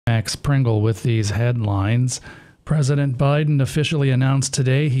Max Pringle with these headlines. President Biden officially announced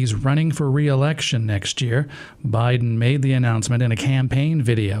today he's running for re-election next year. Biden made the announcement in a campaign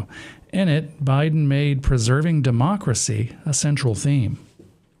video. In it, Biden made preserving democracy a central theme.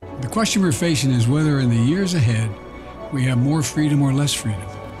 The question we're facing is whether in the years ahead we have more freedom or less freedom,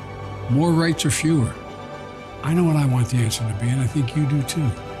 more rights or fewer. I know what I want the answer to be, and I think you do too.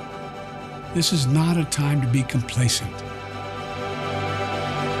 This is not a time to be complacent.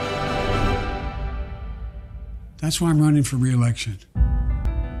 That's why I'm running for re-election.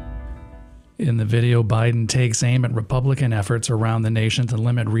 In the video, Biden takes aim at Republican efforts around the nation to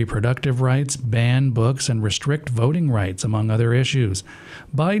limit reproductive rights, ban books, and restrict voting rights, among other issues.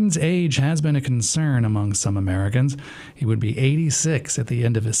 Biden's age has been a concern among some Americans. He would be 86 at the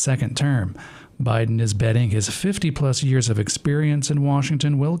end of his second term. Biden is betting his 50-plus years of experience in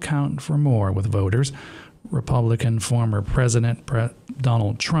Washington will count for more with voters. Republican former President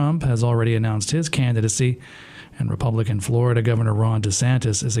Donald Trump has already announced his candidacy, and Republican Florida Governor Ron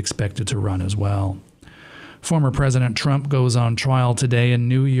DeSantis is expected to run as well. Former President Trump goes on trial today in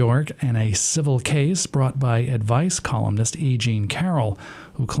New York in a civil case brought by advice columnist E. Jean Carroll,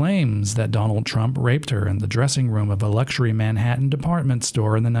 who claims that Donald Trump raped her in the dressing room of a luxury Manhattan department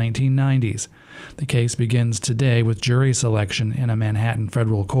store in the 1990s. The case begins today with jury selection in a Manhattan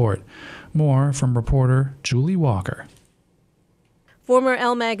federal court. More from reporter Julie Walker. Former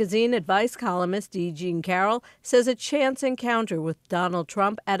Elle magazine advice columnist E. Jean Carroll says a chance encounter with Donald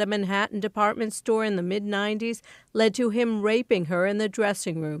Trump at a Manhattan department store in the mid-90s led to him raping her in the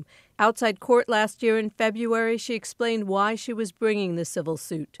dressing room. Outside court last year in February, she explained why she was bringing the civil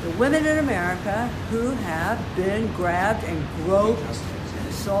suit. The women in America who have been grabbed and groped,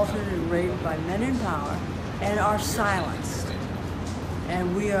 assaulted and raped by men in power and are silenced.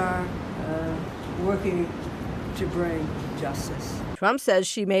 And we are working to bring justice. Trump says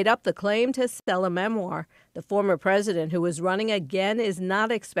she made up the claim to sell a memoir. The former president, who is running again, is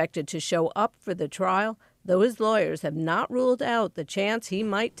not expected to show up for the trial, though his lawyers have not ruled out the chance he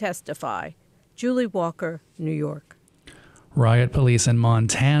might testify. Julie Walker, New York. Riot police in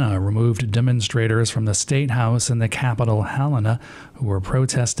Montana removed demonstrators from the State House in the capital, Helena, who were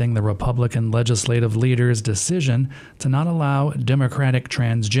protesting the Republican legislative leader's decision to not allow Democratic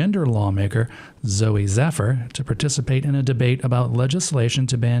transgender lawmaker Zoe Zephyr to participate in a debate about legislation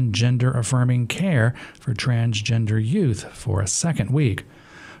to ban gender-affirming care for transgender youth for a second week.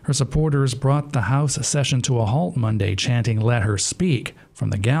 Her supporters brought the House session to a halt Monday, chanting "Let her speak"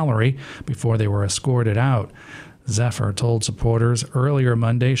 from the gallery before they were escorted out. Zephyr told supporters earlier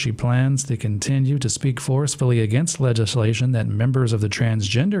Monday she plans to continue to speak forcefully against legislation that members of the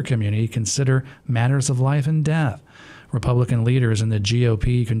transgender community consider matters of life and death. Republican leaders in the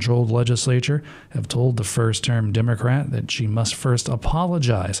GOP-controlled legislature have told the first-term Democrat that she must first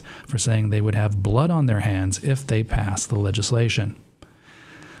apologize for saying they would have blood on their hands if they pass the legislation.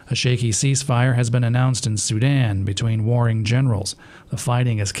 A shaky ceasefire has been announced in Sudan between warring generals. The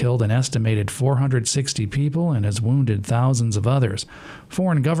fighting has killed an estimated 460 people and has wounded thousands of others.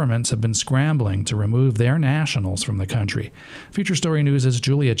 Foreign governments have been scrambling to remove their nationals from the country. Feature Story News'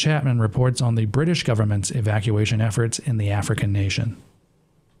 Julia Chapman reports on the British government's evacuation efforts in the African nation.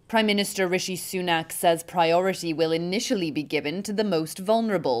 Prime Minister Rishi Sunak says priority will initially be given to the most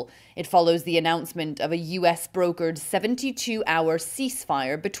vulnerable. It follows the announcement of a US-brokered 72-hour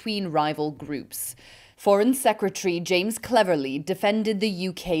ceasefire between rival groups. Foreign Secretary James Cleverly defended the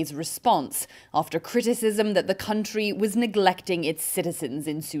UK's response after criticism that the country was neglecting its citizens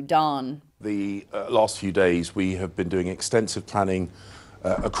in Sudan. The last few days we have been doing extensive planning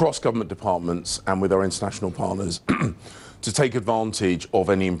across government departments and with our international partners to take advantage of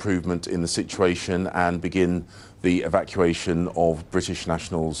any improvement in the situation and begin the evacuation of British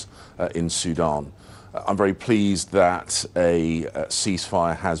nationals in Sudan. I'm very pleased that a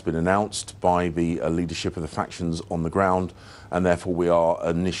ceasefire has been announced by the leadership of the factions on the ground, and therefore we are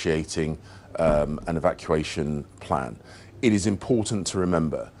initiating an evacuation plan. It is important to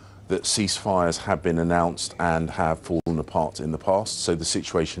remember that ceasefires have been announced and have fallen apart in the past, so the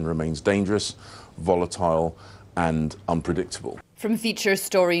situation remains dangerous, volatile, and unpredictable. From Feature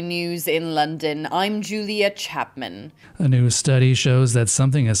Story News in London, I'm Julia Chapman. A new study shows that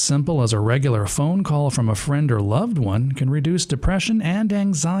something as simple as a regular phone call from a friend or loved one can reduce depression and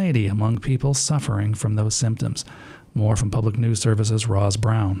anxiety among people suffering from those symptoms. More from Public News Service's Roz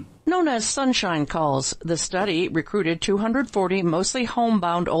Brown. Known as Sunshine Calls, the study recruited 240 mostly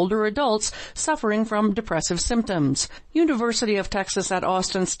homebound older adults suffering from depressive symptoms. University of Texas at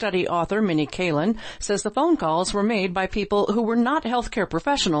Austin study author Minnie Kalin says the phone calls were made by people who were not healthcare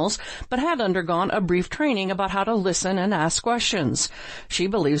professionals but had undergone a brief training about how to listen and ask questions. She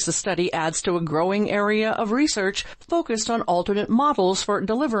believes the study adds to a growing area of research focused on alternate models for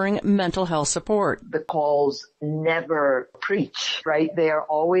delivering mental health support. The calls never preach, right? They are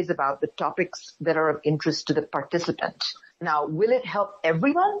always about the topics that are of interest to the participant. Now, will it help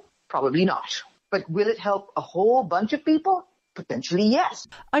everyone? Probably not. But will it help a whole bunch of people? Potentially, yes.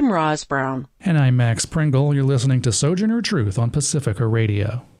 I'm Roz Brown. And I'm Max Pringle. You're listening to Sojourner Truth on Pacifica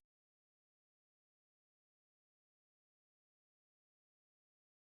Radio.